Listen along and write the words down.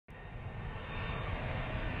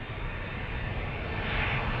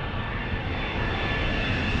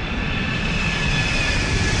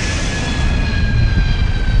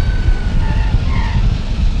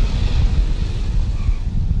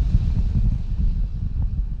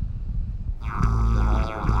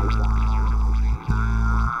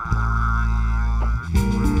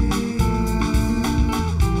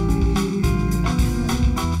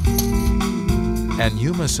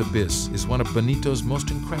Anhumas Abyss is one of Bonito's most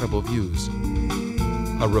incredible views.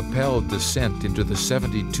 A rappel descent into the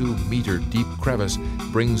 72-meter deep crevice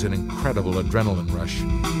brings an incredible adrenaline rush.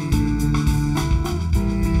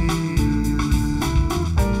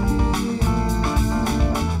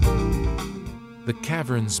 The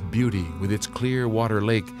cavern's beauty, with its clear water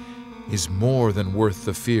lake, is more than worth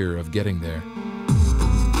the fear of getting there.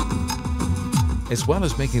 As well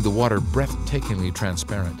as making the water breathtakingly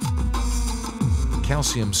transparent,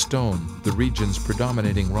 calcium stone, the region's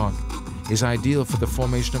predominating rock, is ideal for the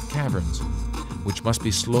formation of caverns, which must be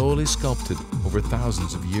slowly sculpted over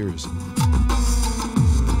thousands of years.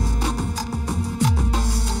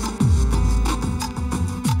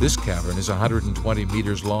 This cavern is 120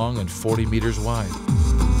 meters long and 40 meters wide.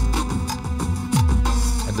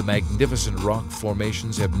 And the magnificent rock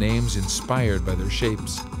formations have names inspired by their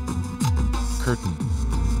shapes: Curtain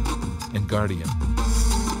and Guardian.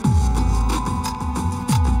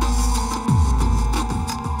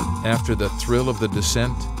 After the thrill of the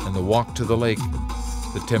descent and the walk to the lake,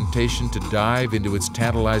 the temptation to dive into its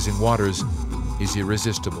tantalizing waters is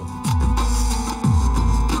irresistible.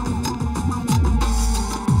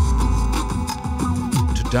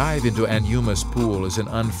 To dive into Anhumas pool is an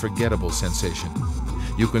unforgettable sensation.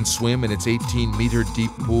 You can swim in its 18-meter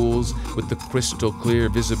deep pools with the crystal clear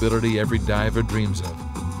visibility every diver dreams of.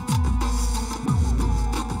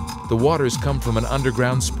 The waters come from an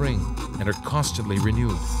underground spring and are constantly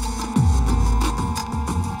renewed.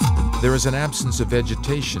 There is an absence of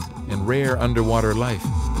vegetation and rare underwater life.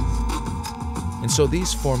 And so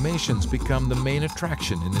these formations become the main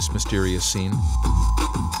attraction in this mysterious scene.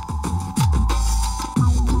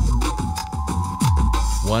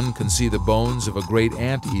 One can see the bones of a great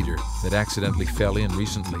anteater that accidentally fell in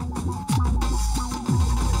recently.